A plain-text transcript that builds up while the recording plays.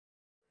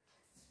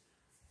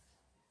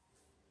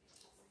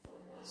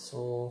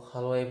So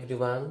hello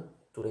everyone,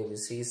 today we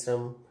see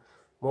some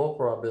more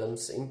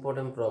problems,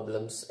 important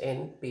problems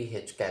in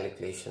pH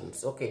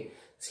calculations. Okay,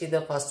 see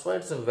the first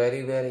one is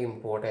very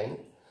important.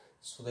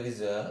 So there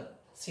is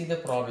see the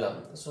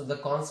problem. So the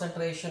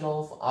concentration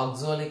of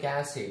oxalic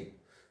acid.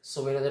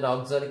 So we know that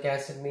oxalic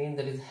acid means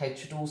that is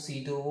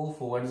H2C2O4.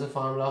 What is the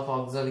formula of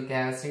oxalic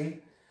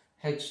acid?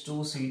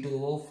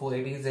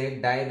 H2C2O4. It is a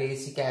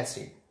dibasic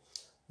acid.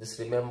 Just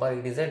remember,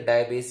 it is a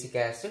dibasic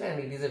acid and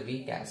it is a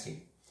weak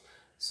acid.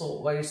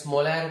 So when its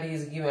molarity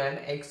is given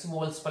x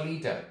moles per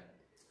liter.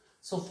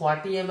 So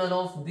 40 ml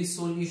of this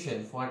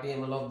solution,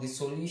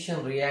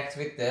 reacts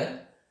with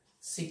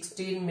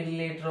 16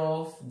 milliliter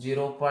of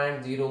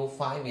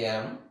 0.05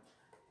 m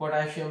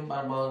potassium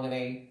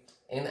permanganate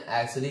in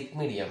acidic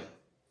medium.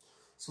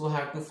 So we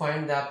have to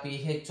find the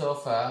pH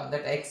of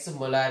that x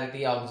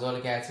molarity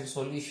oxalic acid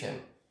solution.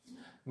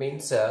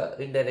 Means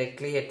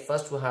indirectly at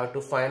first we have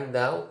to find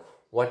the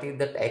what is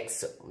that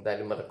x,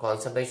 that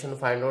concentration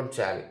find out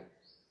chali.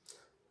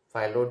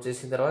 Find out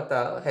చేసిన తర్వాత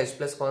H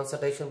plus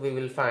concentration we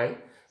will find,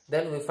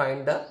 then we find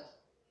the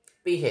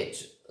pH.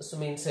 So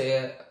means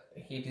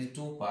it is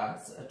two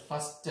parts. At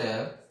first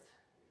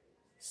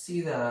see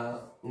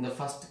in the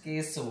first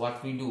case what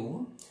we do.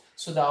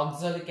 So the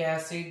oxalic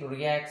acid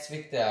reacts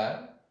with the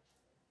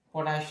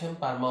potassium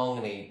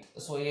permanganate.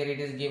 So here it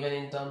is given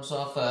in terms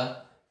of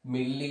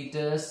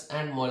milliliters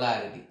and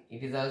molarity.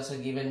 It is also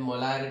given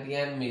molarity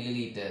and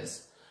milliliters.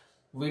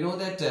 We know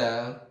that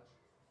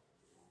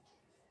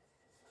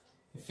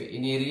if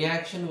in a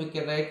reaction we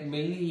can write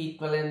milli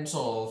equivalents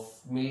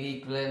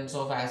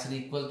of acid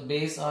equal to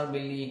base, or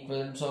milli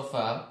equivalents of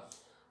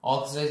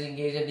oxidizing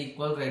agent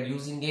equal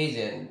reducing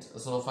agent.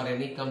 So for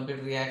any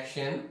complete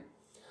reaction,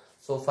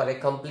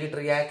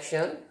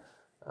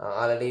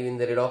 already in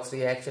the redox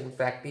reaction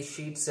practice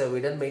sheets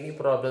we done many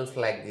problems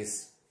like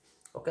this.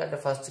 Okay, the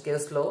first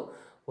case law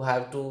we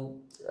have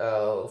to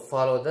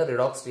follow the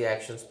redox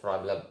reactions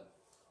problem.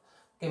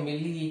 Okay,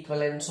 milli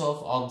equivalents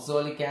of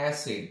oxalic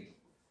acid.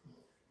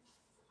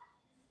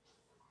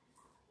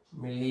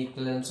 Milli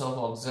equivalence of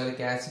oxalic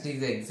acid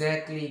is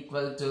exactly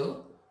equal to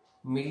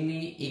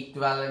milli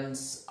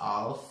equivalence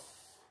of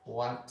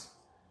what?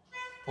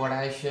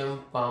 Potassium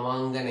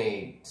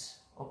permanganate.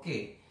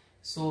 Okay,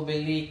 so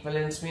milli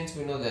equivalence means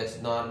we know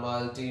that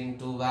normality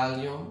into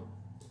volume.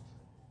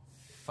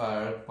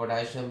 For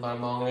potassium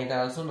permanganate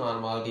also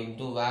normality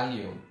into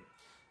volume.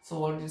 So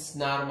what is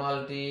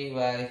normality? We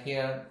are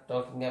here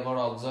talking about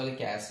oxalic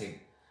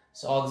acid.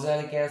 So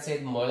oxalic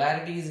acid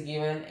molarity is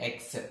given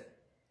x.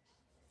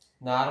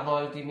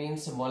 Normality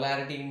means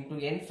molarity into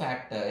n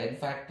factor. N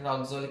factor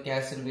oxalic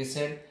acid, we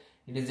said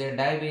it is a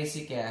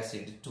dibasic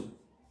acid too.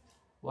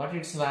 What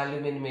its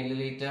volume in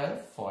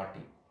milliliter?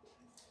 40.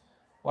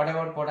 What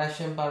about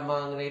potassium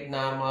permanganate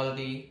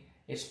normality?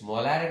 Its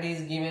molarity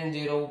is given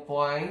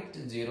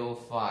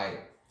 0.05.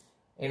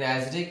 In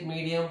acidic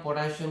medium,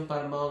 potassium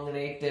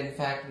permanganate n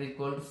factor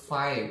equal to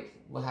 5.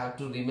 We have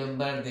to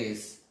remember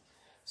this.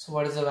 So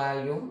what is the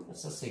value?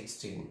 It's a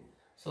 16.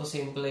 So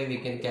simply we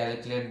can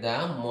calculate the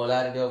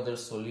molarity of the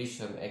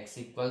solution. X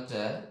equal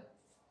to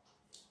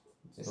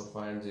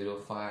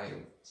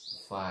 0.05,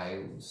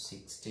 5,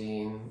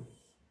 16,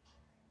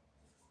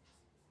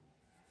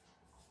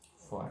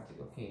 40.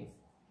 Okay.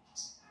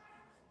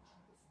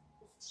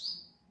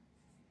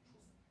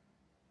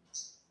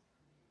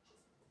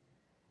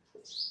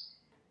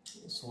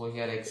 So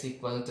here X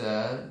equal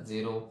to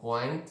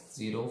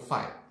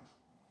 0.05.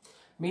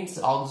 Means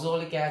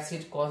oxalic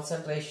acid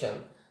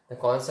concentration. The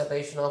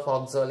concentration of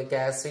oxalic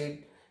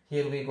acid,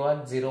 here we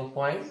got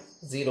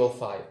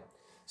 0.05.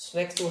 So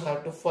next we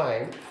have to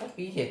find for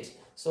pH.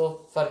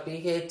 So for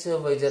pH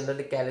we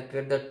generally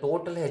calculate the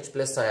total H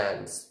plus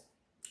ions.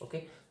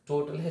 Okay,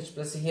 total H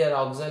plus. Here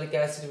oxalic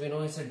acid we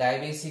know is a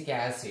dibasic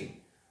acid.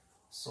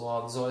 So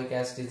oxalic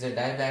acid is a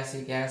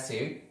dibasic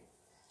acid.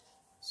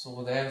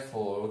 So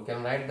therefore we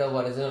can write the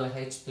original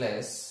H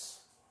plus.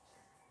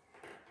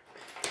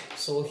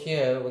 So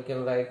here we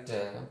can write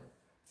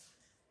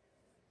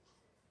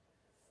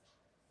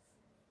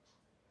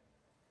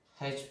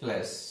H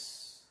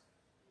plus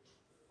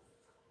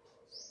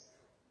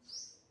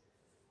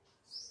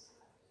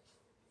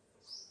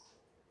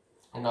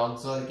and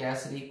oxalic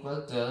acid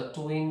equal to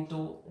 2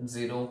 into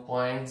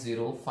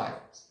 0.05.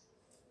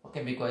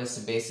 Okay,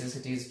 because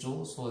basicity is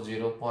 2, so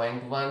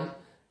 0.1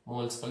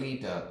 moles per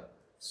liter.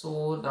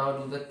 So now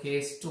do the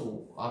case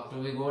 2. After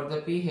we got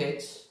the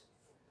pH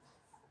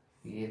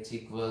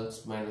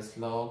equals minus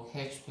log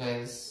H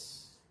plus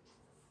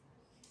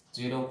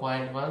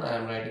 0.1, I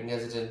am writing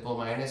as 10 power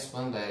minus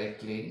 1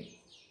 directly.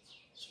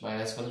 So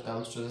minus 1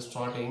 comes to the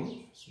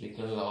starting, so we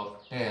can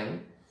log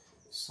 10.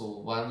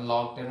 So 1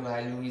 log 10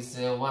 value is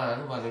 1,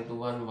 1 into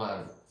 1,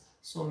 1.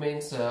 So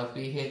means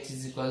pH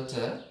is equal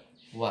to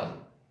 1.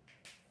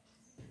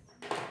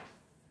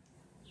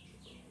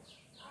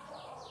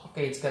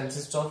 Okay, it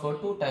consists of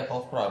two type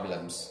of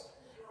problems.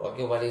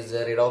 Okay, one is the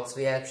redox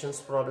reactions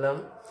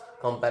problem,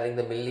 comparing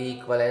the milli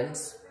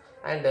equivalents,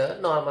 and a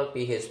normal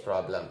pH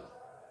problem.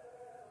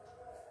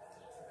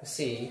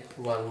 See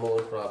one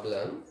more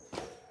problem.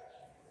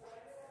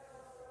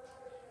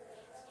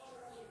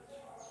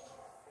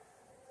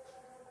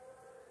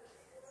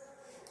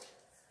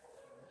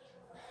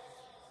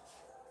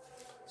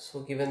 So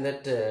given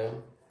that,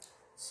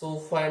 so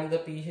find the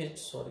pH,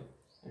 sorry,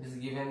 it is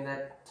given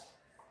that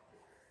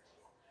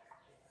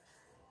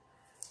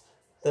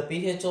the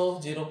pH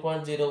of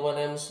 0.01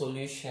 m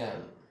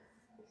solution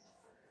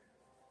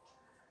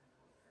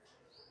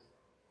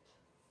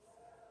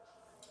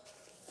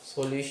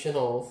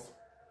of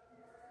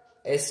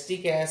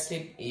acetic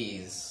acid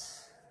is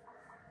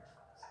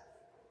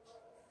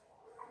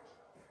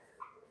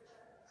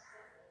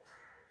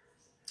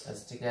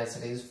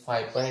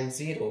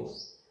 5.0.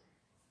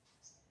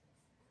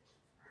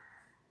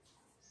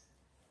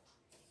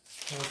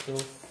 How to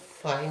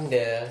find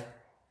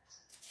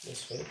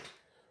just wait.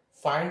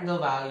 Find the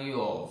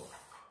value of.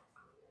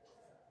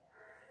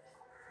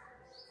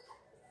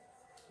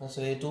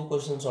 So there are two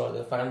questions are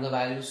there. Find the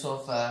values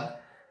of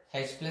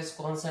H plus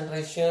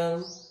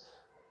concentration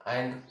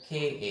and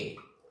Ka,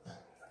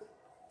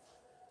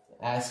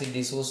 acid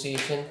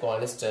dissociation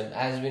constant.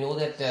 As we know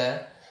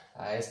that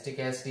acetic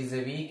acid is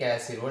a weak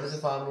acid. What is the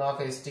formula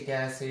of acetic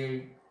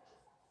acid?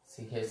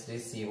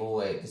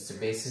 CH3COH. Its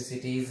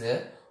basicity is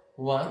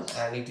 1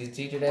 and it is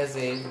treated as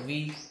a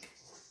weak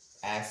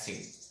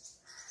acid.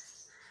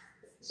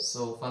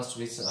 So first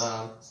we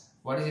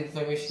what is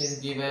information is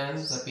given?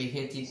 The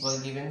pH equal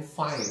given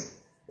 5.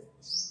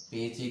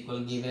 pH equal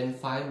given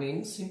 5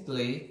 means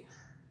simply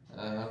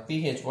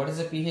pH. What is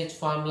the pH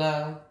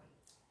formula?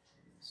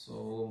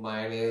 So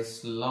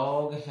minus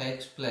log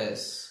H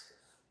plus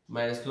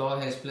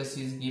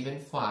is given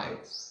 5.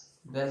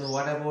 Then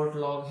what about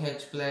log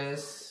H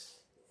plus?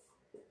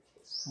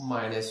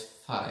 Minus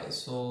 5.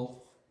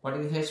 So what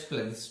is H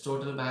plus? This is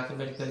total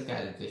mathematical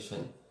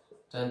calculation.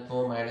 10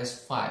 power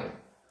minus 5.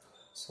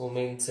 So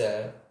means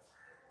H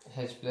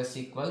plus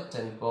equal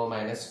 10 power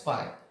minus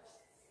 5.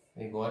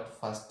 We got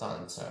first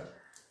answer.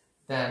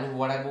 Then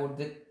what about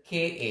the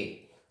Ka?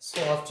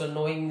 So after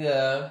knowing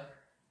the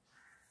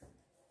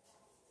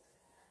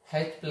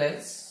H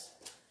plus,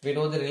 we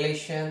know the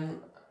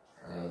relation.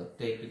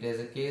 Take it as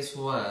a case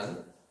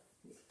 1,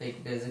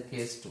 take it as a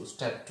case 2,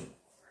 step 2.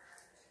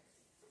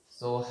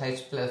 So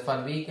H plus,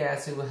 for weak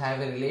acid we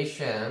have a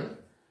relation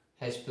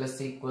H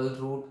plus equal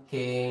root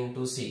K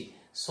into C.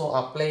 So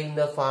applying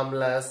the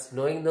formulas,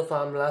 knowing the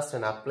formulas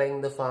and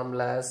applying the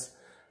formulas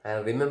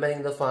and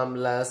remembering the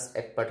formulas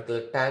at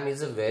particular time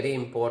is very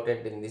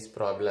important in these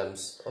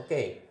problems.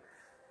 Okay.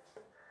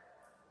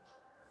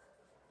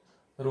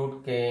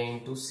 Root K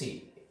into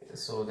C.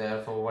 So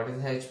therefore what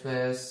is H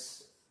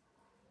plus?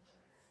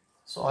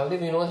 So already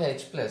we know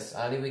H plus.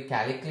 Already we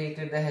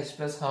calculated the H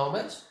plus how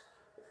much?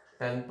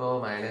 10 power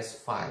minus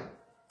 5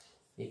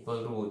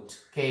 equal root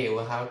K.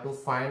 We have to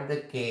find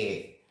the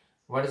K.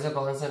 What is the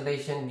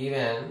concentration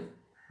given?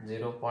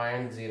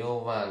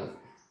 0.01.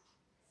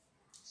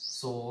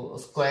 So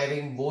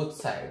squaring both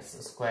sides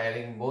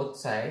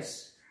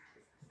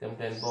become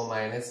 10 power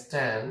minus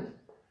 10.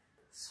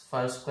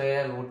 First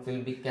square root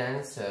will be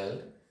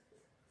cancelled.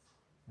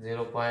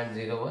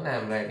 0.01. I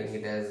am writing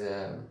it as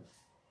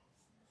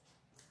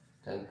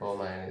 10 power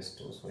minus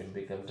 2. So it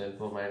becomes 10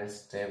 power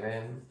minus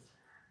 7.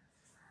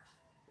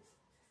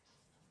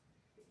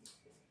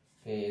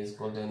 K is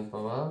equal to 10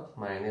 power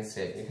minus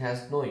 8. It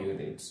has no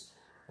units.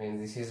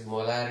 And this is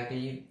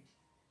molarity,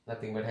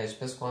 nothing but H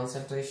plus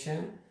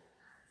concentration.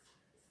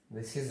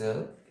 This is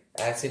a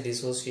acid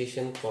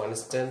dissociation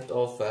constant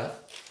of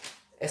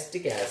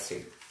acetic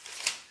acid.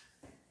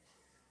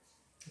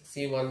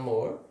 See one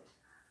more.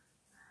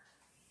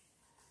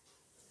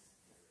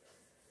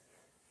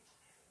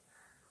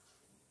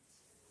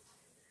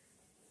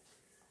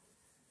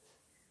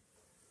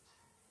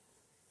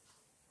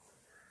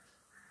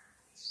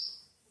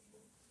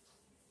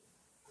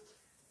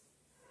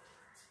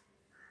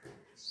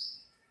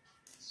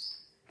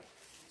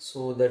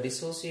 So the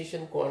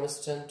dissociation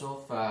constant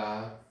of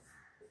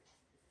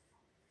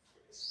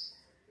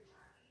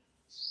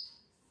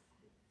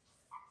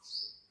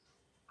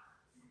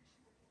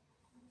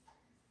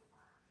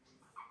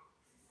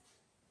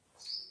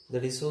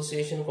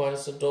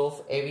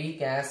a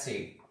weak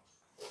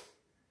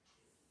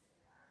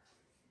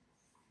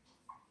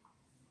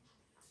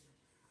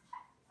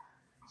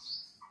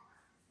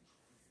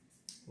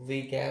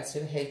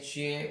acid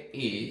HA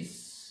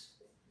is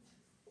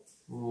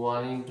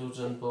 1 into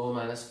 10 power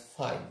minus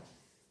 5.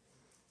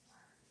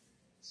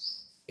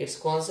 Its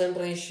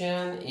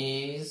concentration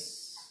is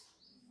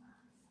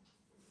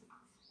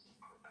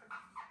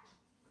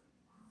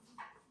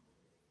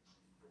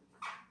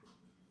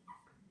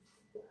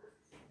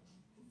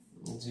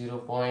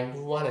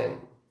 0.1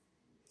 m.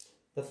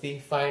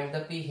 Find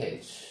the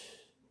pH.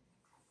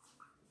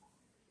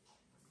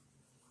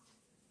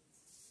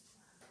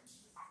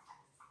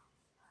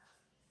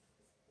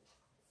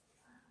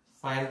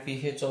 Find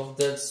pH of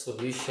that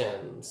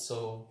solution.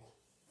 So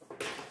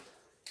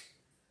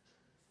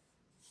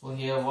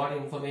here what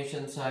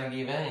informations are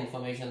given?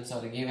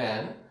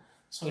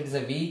 So it is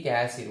a weak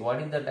acid.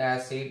 What is that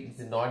acid? It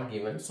is not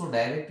given. So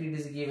directly it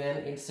is given.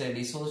 It's a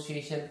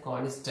dissociation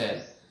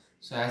constant.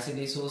 So acid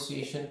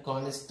dissociation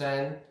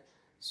constant.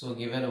 So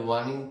given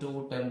 1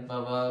 into 10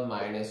 power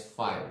minus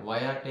 5.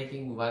 Why are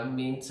taking 1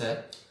 means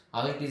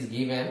all it is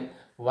given.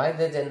 Why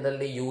they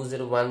generally use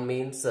it? One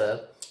means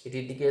it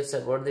indicates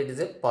about that it is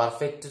a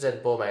perfect 10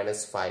 power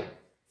minus 5.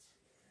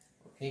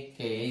 Okay,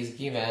 K is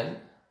given,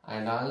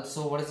 and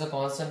also what is the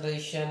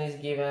concentration is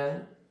given.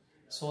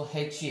 So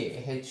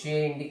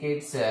HA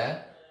indicates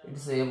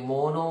it's a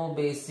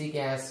monobasic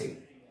acid.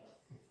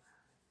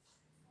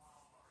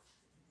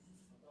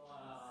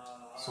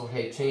 So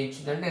HA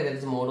ichidante that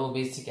is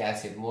monobasic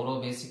acid.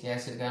 Monobasic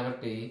acid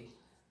kabatti.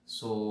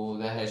 So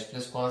the H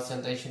plus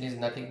concentration is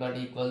nothing but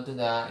equal to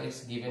the its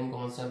given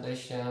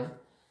concentration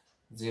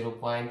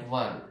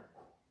 0.1.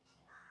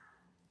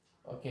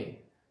 Okay,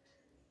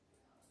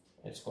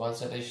 its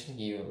concentration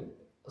given.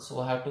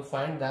 So I have to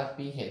find the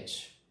pH.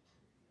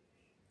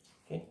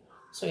 Okay,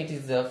 so it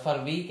is for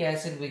weak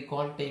acid we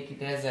can't take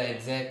it as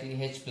exactly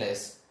H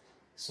plus.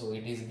 So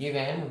it is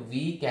given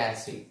weak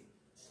acid.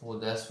 So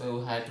that's why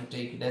we have to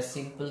take it as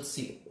simple C.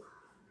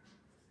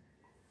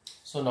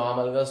 So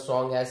normal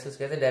strong acids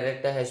ke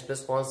direct H plus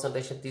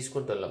concentration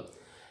తీసుకుంటున్నాం.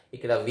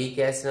 ఇక్కడ weak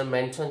acid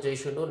mention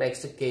చేసిండు.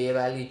 Next Ka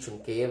value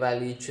ఇచ్చిండు. Ka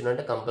value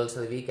ఇచ్చిందంటే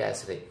compulsory weak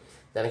acid.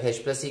 దానికి H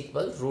plus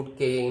equal root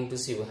Ka into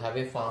C. We have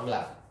a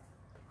formula.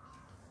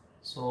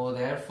 So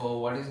therefore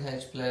what is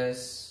H plus?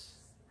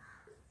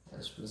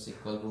 H plus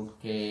equal root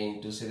K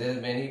into C. There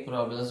are many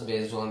problems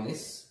based on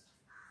this.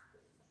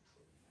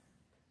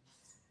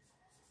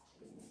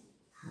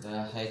 The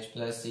H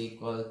plus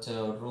equal to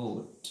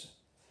root.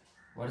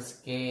 What is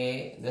K?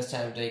 Just I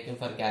am taking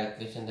for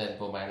calculation 10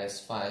 power minus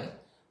 5.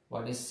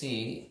 What is C?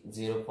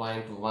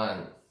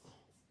 0.1.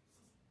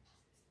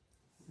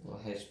 So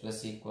H plus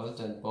equal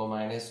 10 power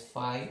minus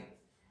 5.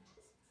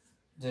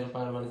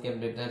 0.1 can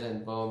be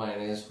 10 power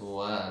minus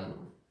 1.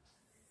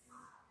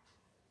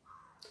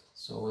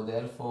 So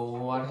therefore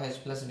what H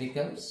plus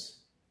becomes?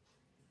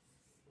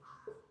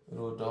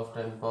 Root of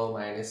 10 power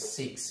minus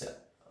 6.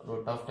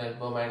 Root of 10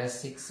 power minus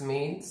 6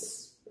 means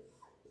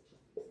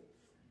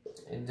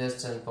it's just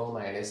 10 power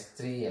minus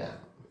 3. Yeah.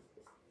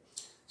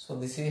 So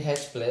this is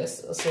H plus.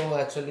 So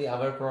actually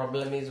our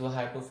problem is we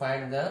have to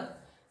find the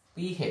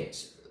pH.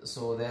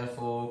 So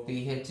therefore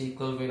pH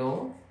equal we know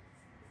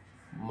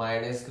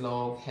minus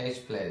log H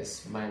plus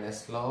minus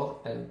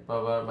log 10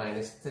 power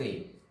minus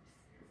 3.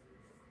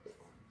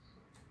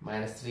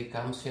 Minus 3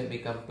 comes here,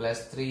 become plus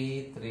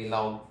 3, 3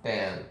 log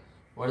 10.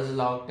 What is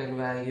log 10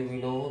 value? We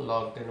know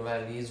log 10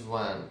 value is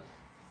 1.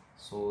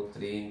 So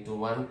 3 into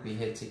 1,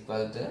 pH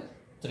equal to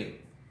 3.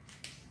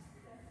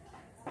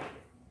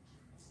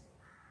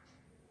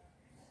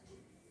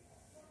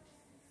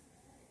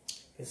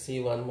 See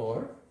one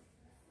more.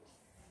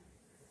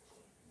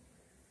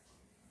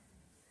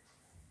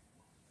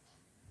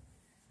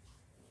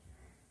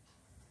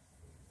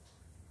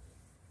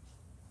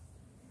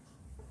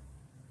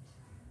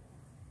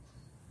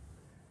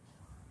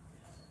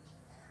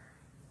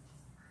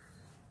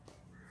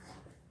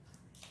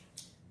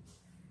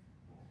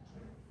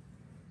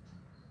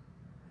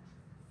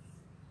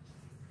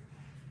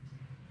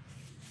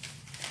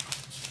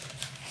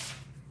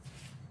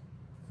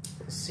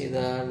 See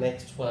the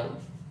next one.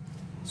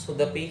 So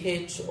the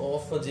pH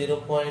of a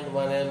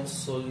 0.1 m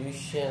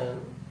solution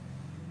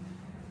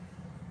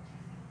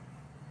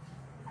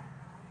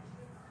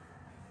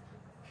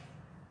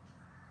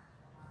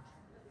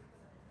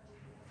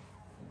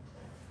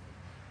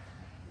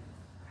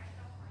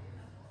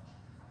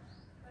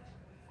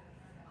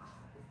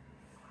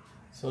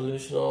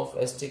of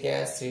acetic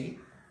acid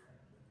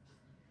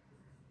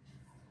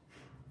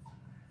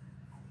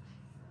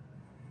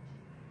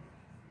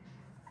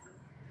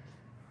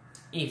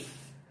if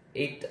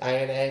it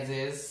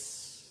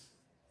ionizes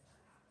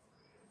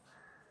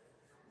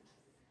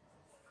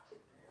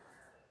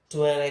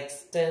to an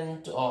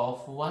extent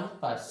of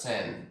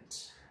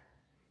 1%,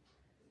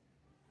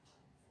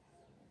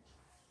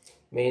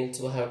 means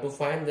we have to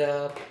find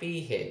the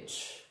pH.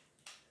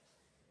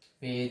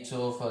 pH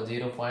of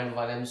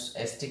 0.1 m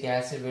acetic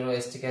acid, where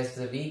acetic acid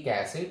is a weak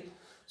acid.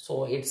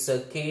 So its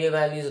Ka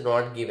value is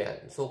not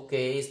given. So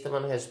K is the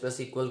one H plus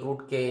equal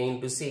root K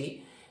into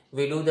C.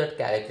 We do that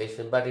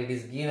calculation, but it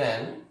is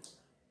given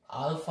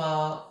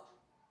alpha,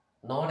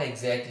 not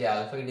exactly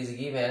alpha, it is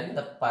given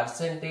the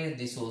percentage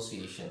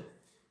dissociation.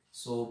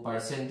 So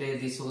percentage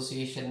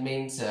dissociation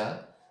means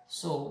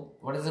so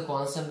what is the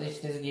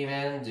concentration is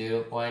given?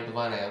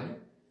 0.1 m.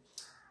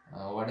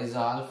 What is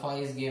alpha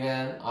is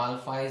given?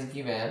 Alpha is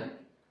given,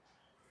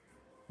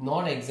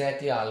 not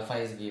exactly alpha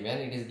is given,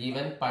 it is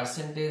given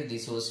percentage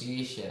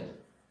dissociation.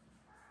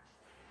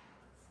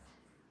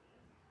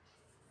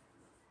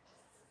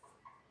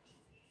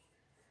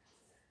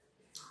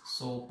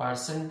 So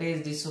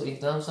percentage in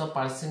terms of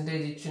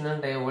percentage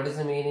ichunante, what is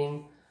the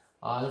meaning?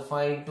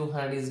 Alpha into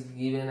 100 is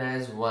given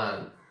as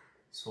 1.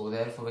 So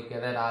therefore we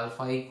can write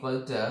alpha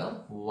equal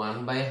to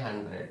 1 by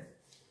 100.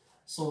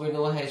 So we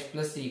know H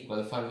plus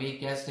equal, for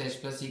weak acid H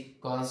plus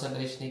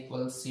concentration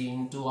equals C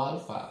into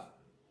alpha.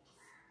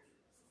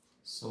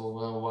 So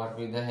what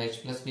will the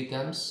H plus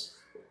becomes?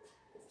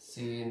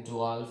 C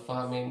into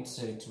alpha means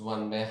it's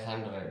 1 by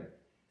 100.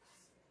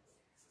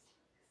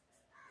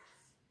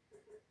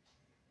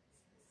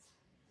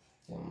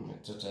 become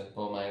to 10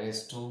 power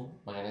minus 2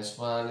 minus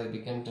 1, it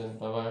became 10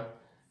 power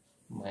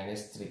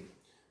minus 3.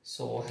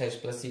 So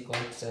H plus equal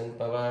to 10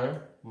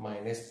 power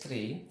minus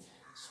 3.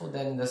 So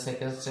then in the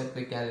second step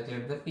we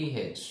calculate the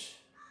pH.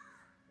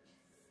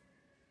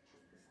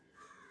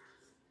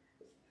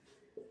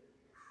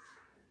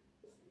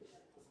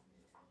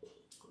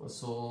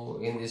 So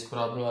in this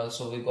problem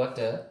also we got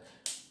a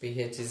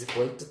pH is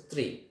equal to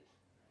 3.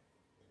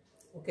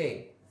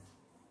 Okay.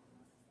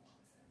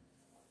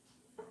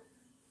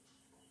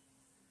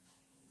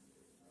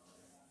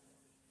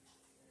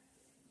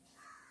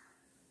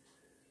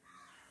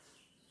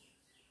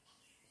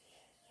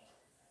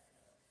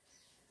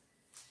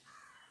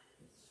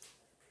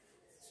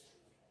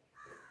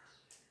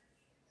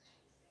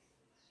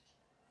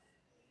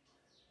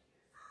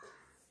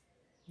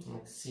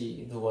 Let's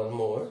see the one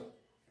more.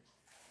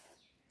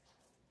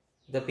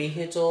 The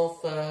pH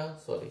of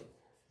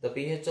the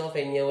pH of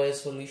NaOH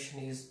solution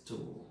is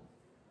 2.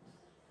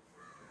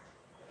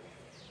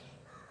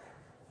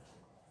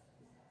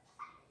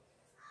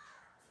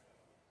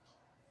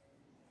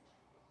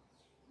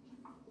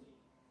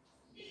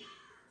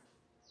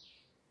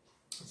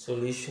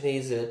 Solution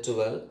is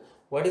 12.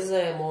 What is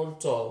the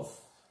amount of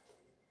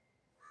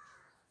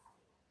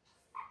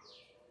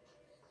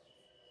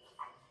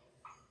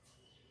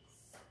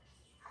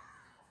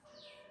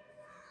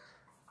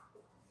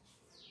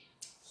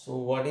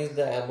what is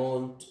the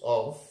amount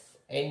of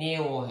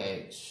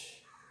NaOH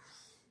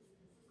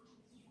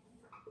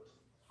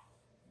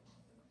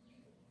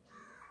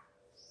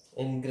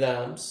in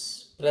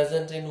grams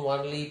present in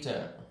 1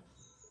 liter?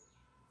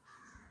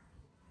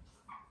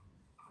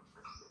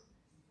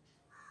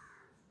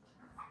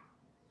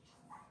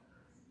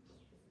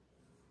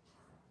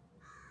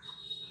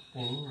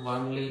 In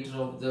 1 liter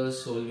of the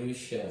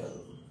solution.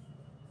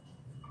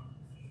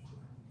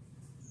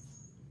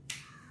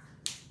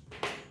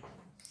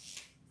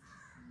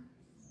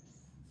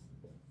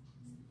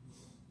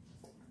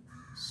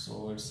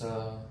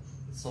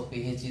 So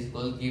pH is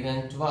equal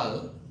given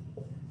 12.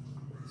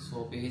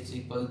 So pH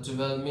equal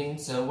 12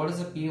 means what is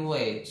the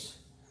pOH?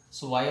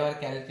 So why you are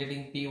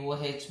calculating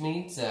pOH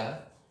means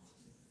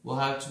we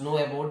have to know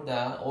about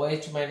the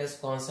OH minus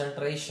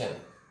concentration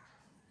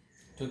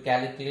to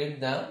calculate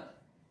the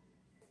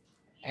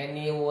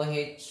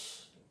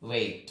NaOH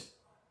weight.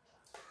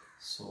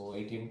 So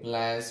it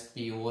implies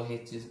pOH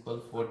is equal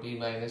 40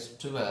 minus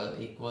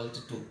 12 equal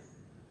to 2.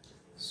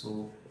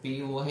 So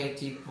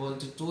pOH equal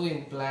to 2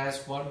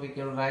 implies what we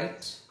can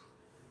write?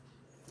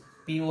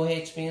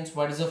 pOH means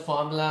what is the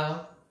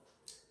formula?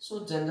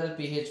 So general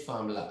pH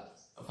formula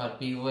for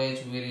pOH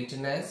we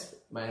written as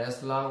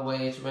minus log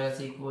OH minus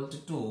equal to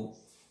 2.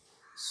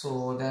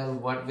 So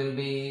then what will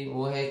be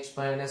OH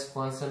minus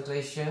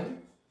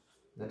concentration?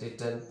 That is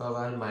 10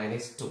 power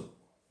minus 2.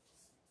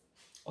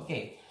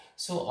 Okay.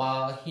 So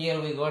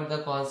here we got the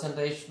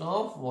concentration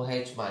of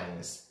OH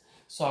minus.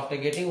 So after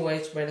getting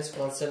OH minus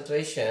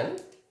concentration,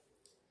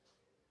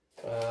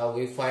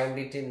 we find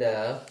it in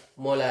the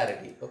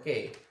molarity.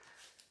 Okay.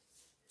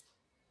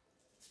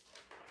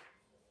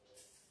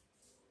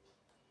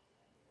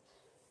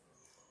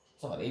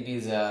 Sorry, it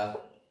is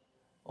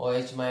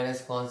OH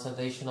minus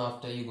concentration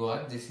after you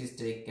got. This is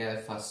take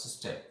first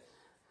step.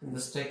 In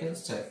the second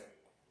step,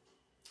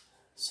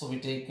 so we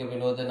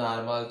know the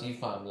normality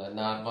formula.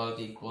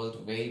 Normality equal to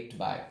weight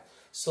by.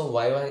 So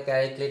why we are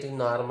calculating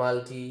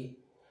normality?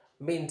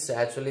 Means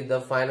actually the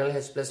final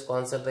H plus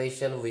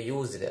concentration we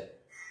used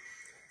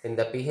in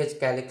the pH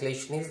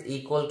calculation is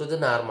equal to the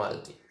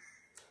normality,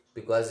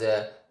 because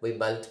we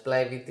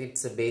multiply with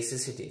its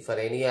basicity. For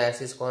any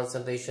acid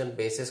concentration,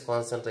 basis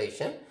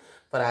concentration.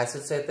 For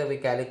acid side we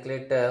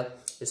calculate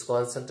its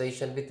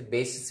concentration with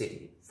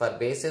basicity. For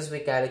bases we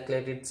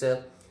calculate its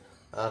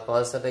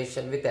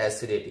concentration with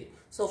acidity.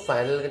 So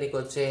finally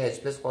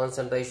H plus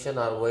concentration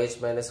or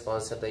OH minus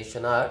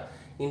concentration are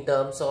in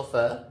terms of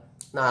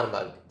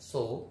normality.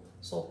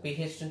 So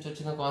pH నుంచి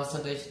వచ్చిన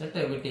concentration అంటే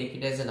we take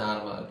it as a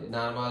normality.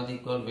 Normality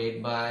equal weight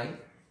by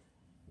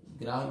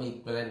gram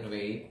equivalent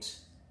weight.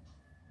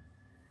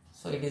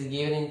 So it is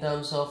given in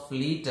terms of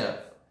liter.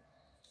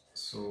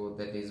 So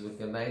that is we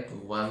can write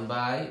 1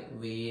 by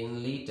V in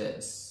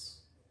liters.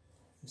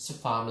 It's a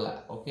formula.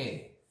 Okay.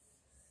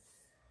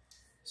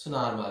 So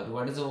normality.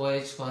 What is the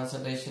OH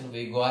concentration?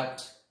 We got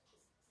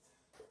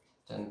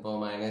 10 power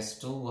minus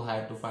 2. We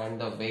have to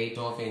find the weight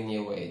of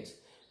NaOH.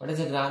 What is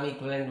the gram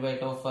equivalent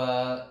weight of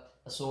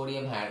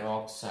sodium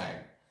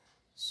hydroxide?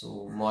 So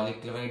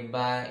molecular weight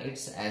by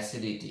its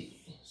acidity.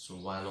 So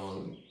 1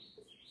 only.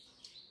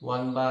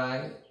 1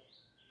 by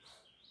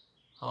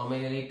how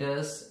many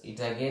liters? It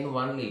again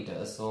 1 liter.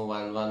 So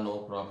 1 no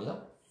problem.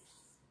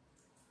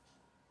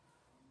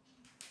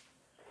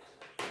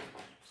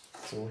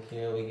 So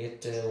here we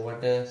get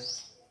water.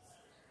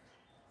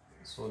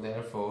 So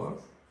therefore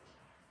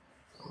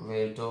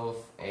weight of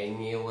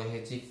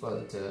NaOH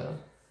equal to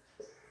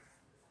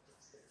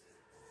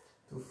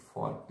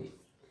 40.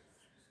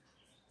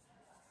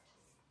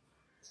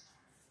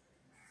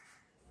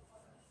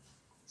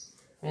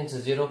 Means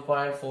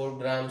 0.4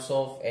 grams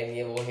of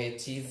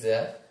NaOH is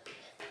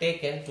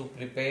taken to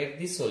prepare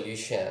the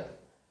solution.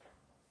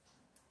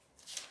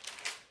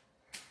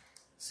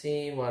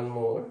 See one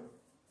more.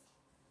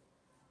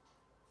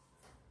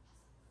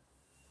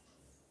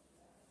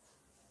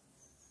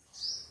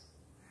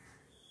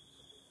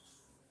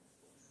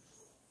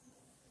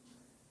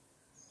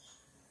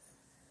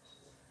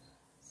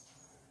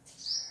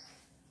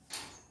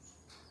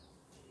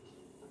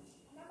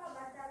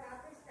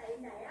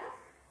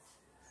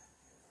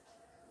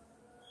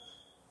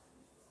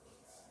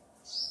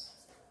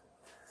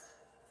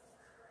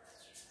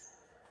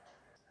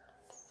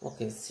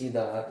 Okay, see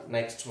the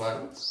next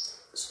one.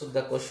 So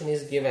the question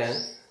is given,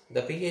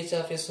 the pH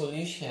of a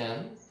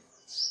solution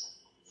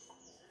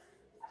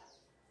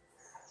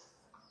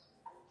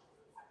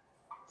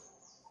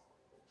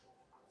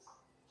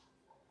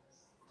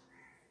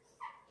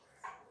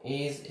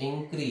is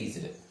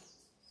increased.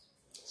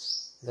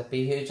 The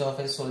pH of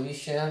a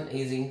solution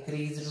is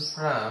increased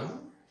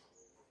from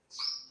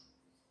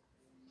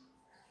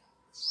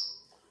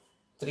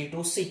 3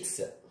 to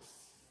 6.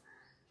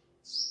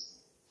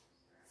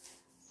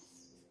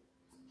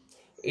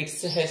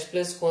 Its H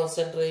plus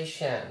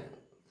concentration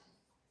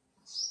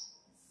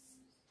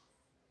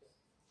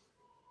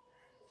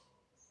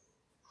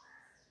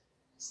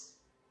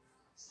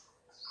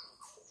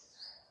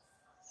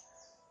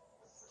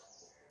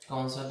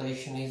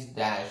is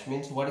dash,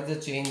 means what is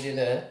the change in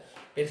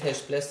its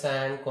H plus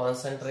and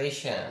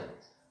concentration.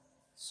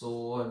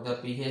 So the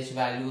pH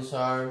values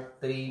are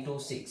 3 to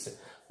 6,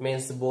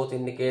 means both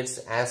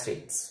indicates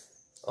acids.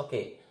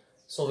 Okay,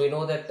 so we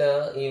know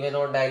that even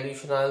on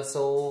dilution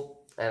also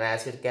an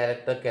acid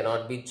character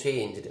cannot be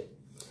changed,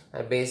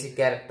 a basic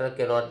character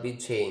cannot be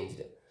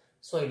changed,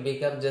 so it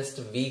becomes just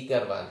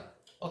weaker one.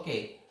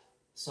 Okay,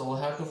 so we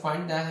have to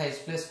find the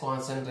H plus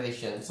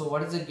concentration. So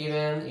what is the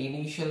given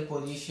initial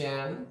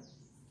position?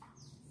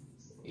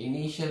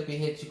 Initial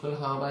pH equal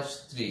how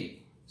much?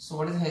 3. So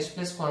what is H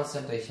plus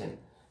concentration?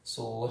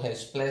 So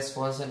H plus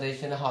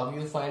concentration, how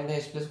you find the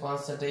H plus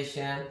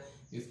concentration?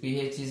 If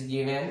pH is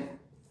given,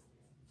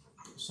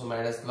 so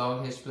minus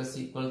log H plus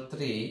equal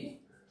 3.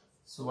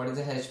 So what is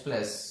the H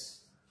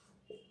plus?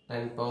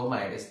 10 power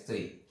minus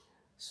 3.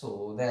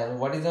 So then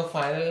what is the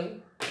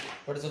final?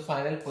 What is the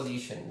final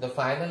position? The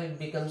final, it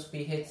becomes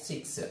pH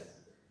 6.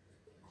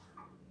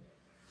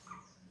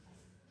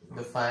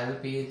 The final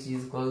pH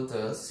is equal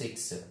to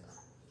 6.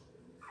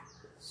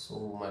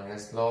 So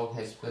minus log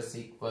H plus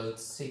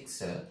equals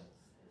 6.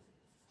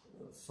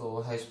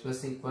 So H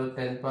plus equal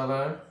 10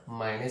 power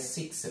minus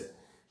 6.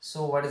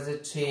 So what is the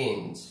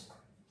change?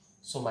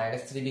 So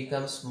minus 3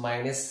 becomes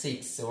minus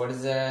 6. So what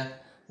is the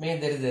mean?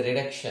 There is a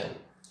reduction.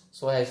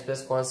 So H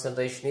plus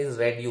concentration is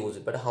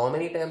reduced. But how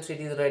many times it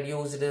is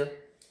reduced?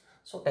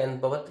 So 10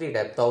 power 3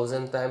 times,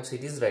 1000 times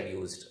it is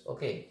reduced.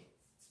 Okay.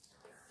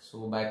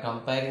 So by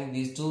comparing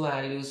these two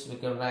values, we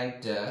can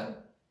write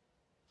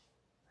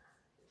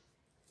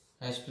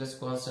H plus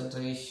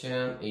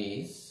concentration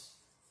is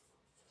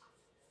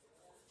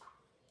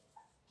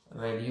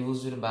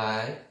reduced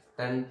by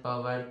 10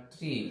 power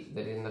 3,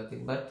 that is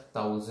nothing but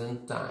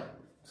 1000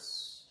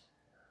 times.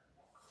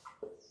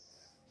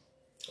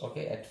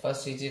 Okay, at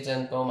first it is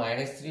 10 power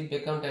minus 3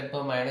 become 10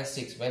 power minus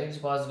 6. When it is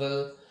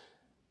possible?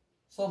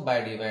 So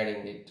by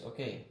dividing it.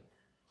 Okay.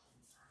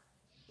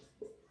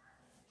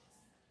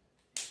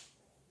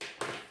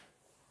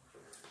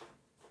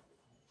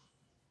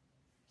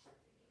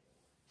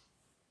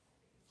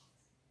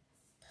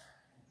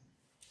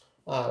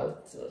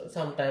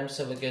 Sometimes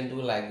we can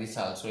do like this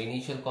also,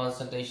 initial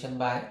concentration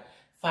by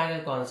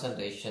final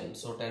concentration.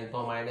 So 10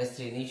 power minus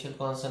 3 initial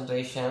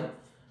concentration.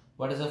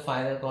 What is the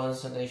final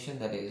concentration?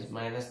 That is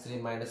minus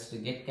 3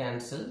 get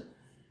cancelled,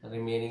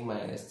 remaining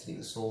minus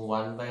 3. So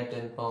 1 by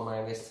 10 power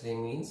minus 3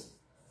 means,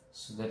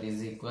 so that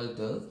is equal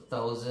to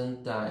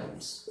 1000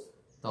 times.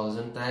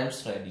 1000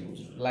 times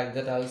reduced. Like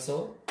that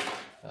also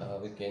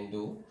we can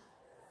do.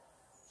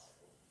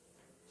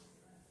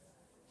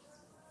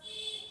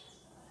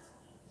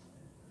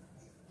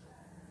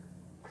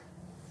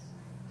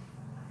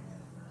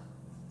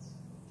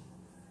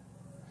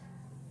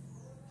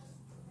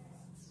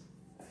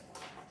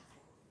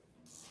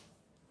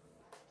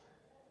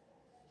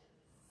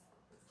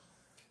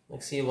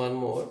 Let's see one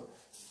more.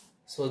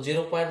 So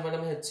 0.1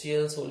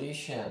 HCl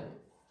solution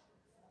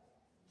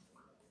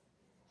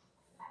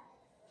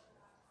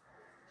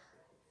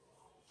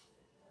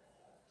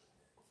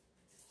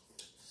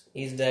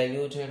is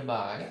diluted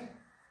by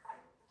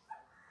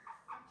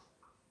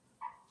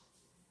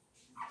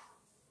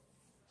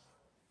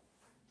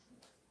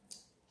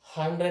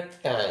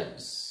 100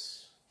 times.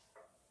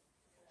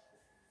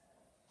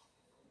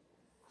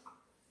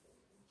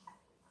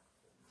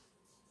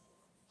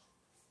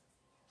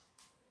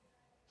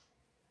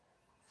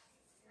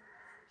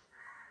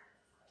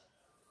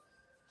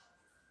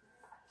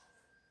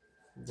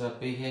 The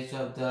pH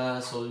of the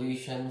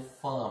solution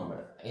formed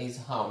is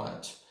how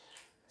much?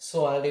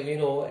 So already we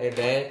know a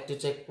direct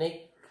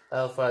technique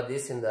for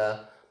this in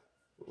the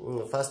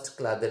first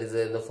class. There is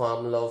in the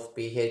formula of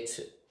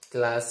pH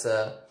class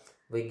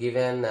we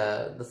given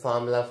the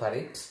formula for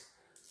it.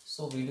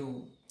 So we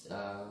do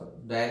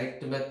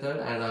direct method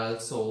and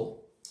also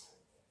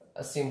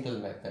a simple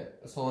method.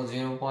 So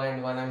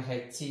 0.1 m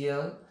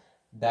HCl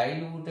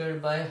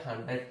diluted by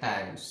 100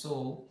 times.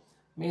 So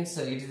means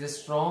it is a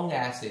strong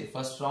acid.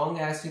 For strong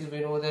acid we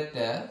know that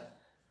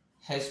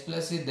H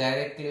plus is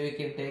directly we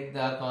can take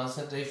the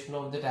concentration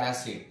of that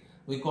acid.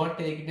 We can't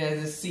take it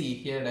as a C.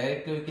 Here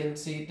directly we can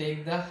see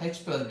take the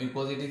H plus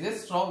because it is a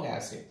strong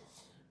acid.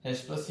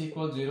 H plus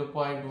equals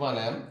 0.1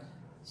 m.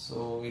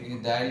 So it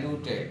is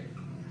diluted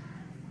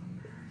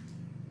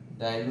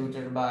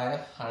by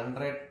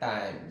 100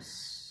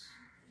 times.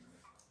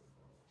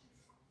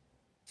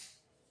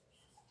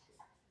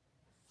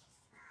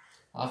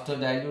 After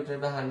diluted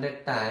by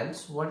 100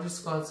 times, what is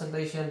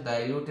concentration?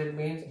 Diluted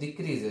means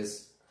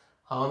decreases.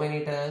 How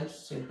many times?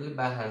 Simply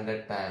by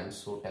 100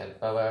 times. So 10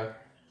 power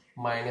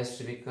minus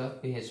 3 because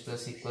pH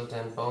plus equal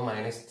 10 power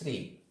minus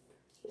 3.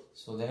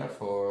 So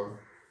therefore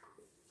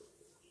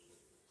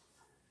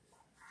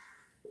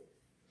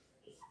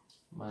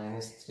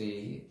minus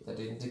 3, that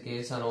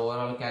indicates an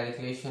overall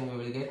calculation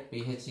we will get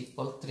pH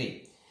equal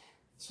 3.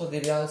 So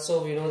there is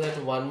also, we know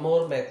that one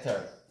more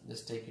method.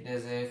 Just take it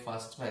as a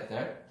first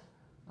method.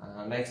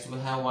 Next we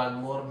have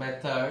one more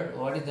method.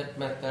 What is that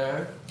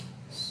method?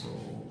 So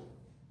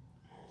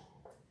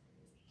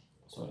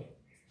sorry.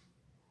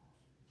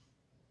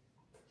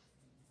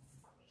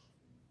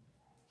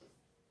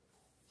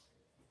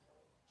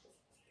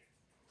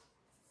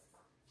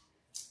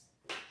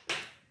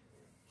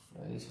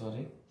 Very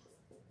sorry.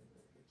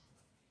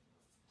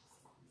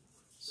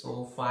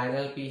 So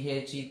final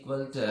pH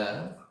equal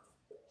to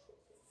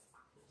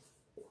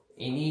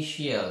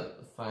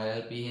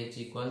final pH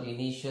equal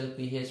initial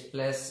pH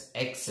plus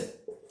X.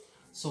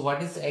 So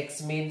what is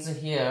X means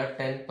here?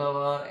 10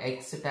 power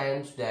X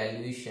times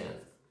dilution.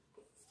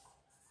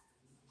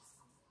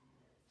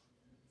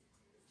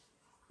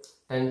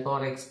 10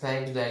 power X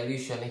times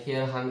dilution.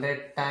 Here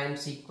 100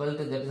 times equal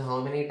to, that is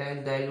how many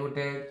times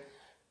diluted?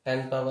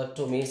 10 power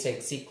 2 means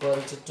X equal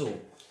to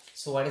 2.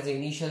 So what is the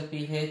initial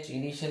pH?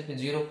 Initial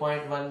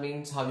 0.1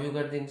 means how you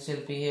get the initial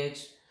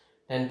pH?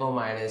 10 power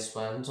minus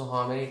 1. So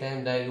how many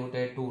times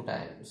diluted? 2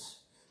 times.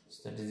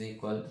 So that is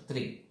equal to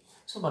 3.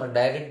 So మన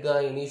direct గా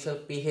initial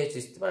pH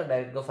ఇస్తే మనం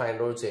direct గా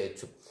find out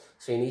చేయొచ్చు.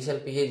 So initial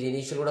pH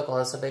initial కూడా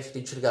concentration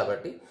ఇచ్చాడు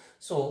కాబట్టి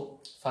so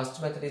first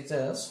method is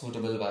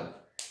suitable one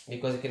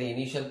because ఇక్కడ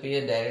ఇనిషియల్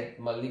pH డైరెక్ట్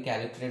మళ్ళీ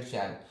క్యాలిక్యులేట్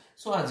చేయాలి.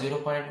 సో ఆ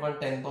 0.1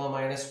 10 power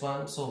minus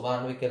 1, so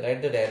 1 we can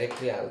write the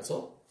directly also.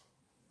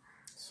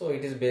 So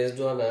it is based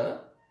on a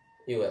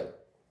UL.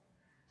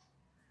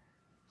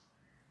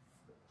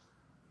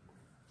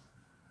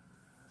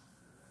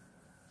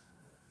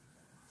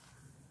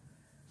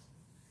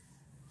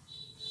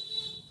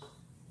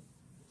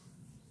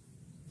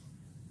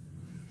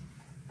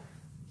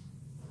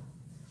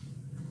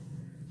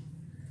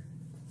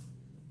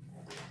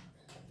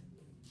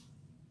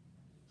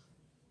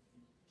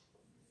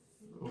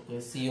 Okay,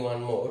 see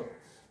one more.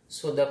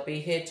 So the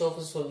pH of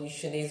a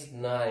solution is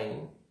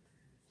 9.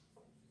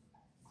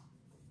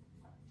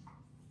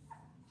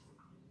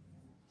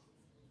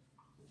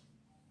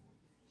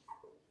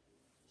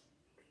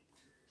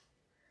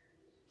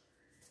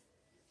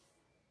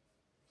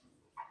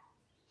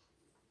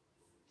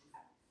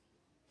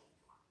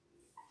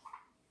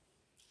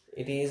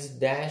 It is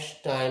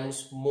dash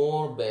times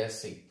more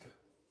basic.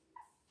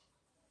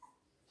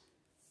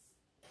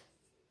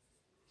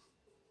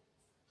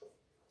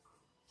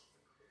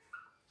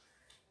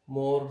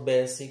 More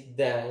basic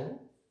than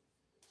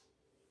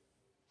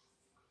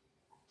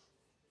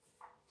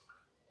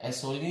a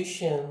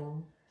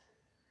solution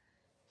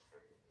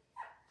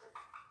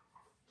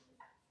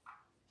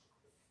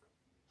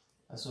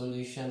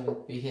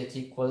with pH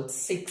equals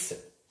 6.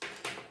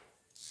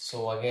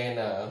 So again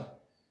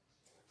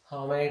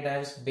how many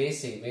times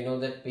basic? We know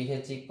that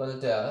pH equal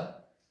to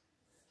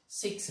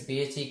 6.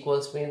 pH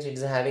equals means it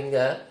is having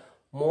a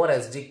more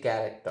acidic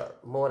character.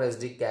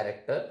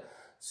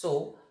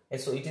 So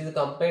it is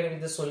compared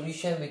with the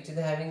solution which is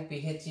having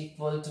pH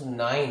equal to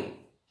 9.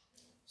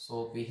 So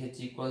pH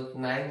equal to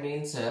 9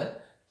 means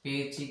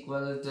pH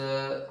equal to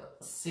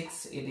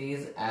 6, it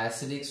is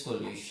acidic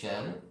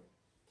solution.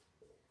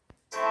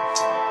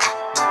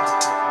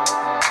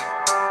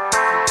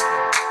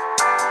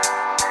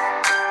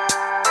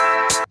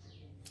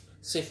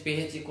 So if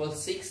pH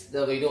equals 6,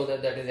 we know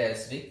that is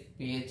acidic.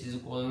 pH is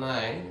equal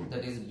 9,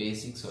 that is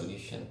basic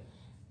solution.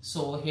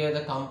 So here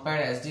the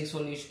compared acidic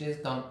solution is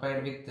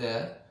compared with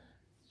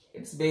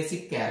its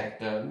basic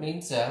character,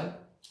 means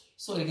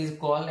so it is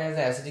called as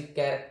acidic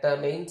character,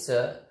 means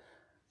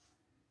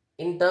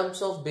in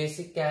terms of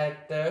basic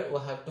character we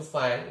have to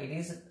find it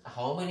is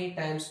how many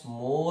times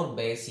more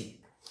basic.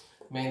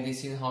 I mean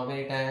this is how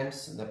many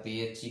times the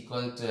pH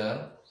equal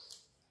to,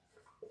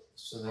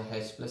 so the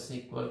H plus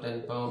equal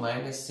 10 power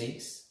minus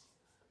 6.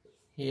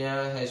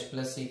 Here H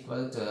plus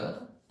equal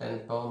to 10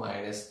 power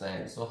minus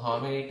 9. So how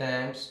many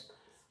times?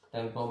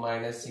 10 power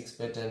minus 6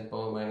 by 10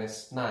 power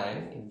minus 9,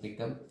 it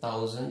becomes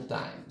 1000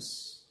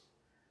 times.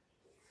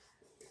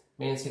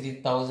 Means it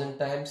is 1000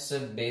 times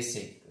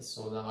basic.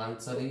 So the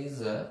answer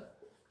is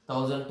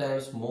 1000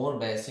 times more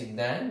basic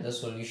than the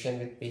solution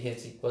with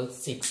pH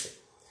equals 6.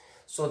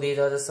 So these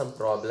are the some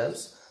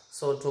problems.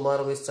 So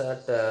tomorrow we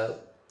start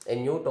a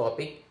new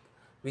topic,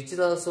 which is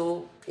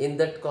also in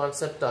that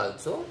concept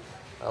also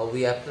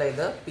we apply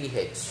the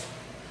pH.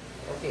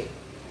 Okay.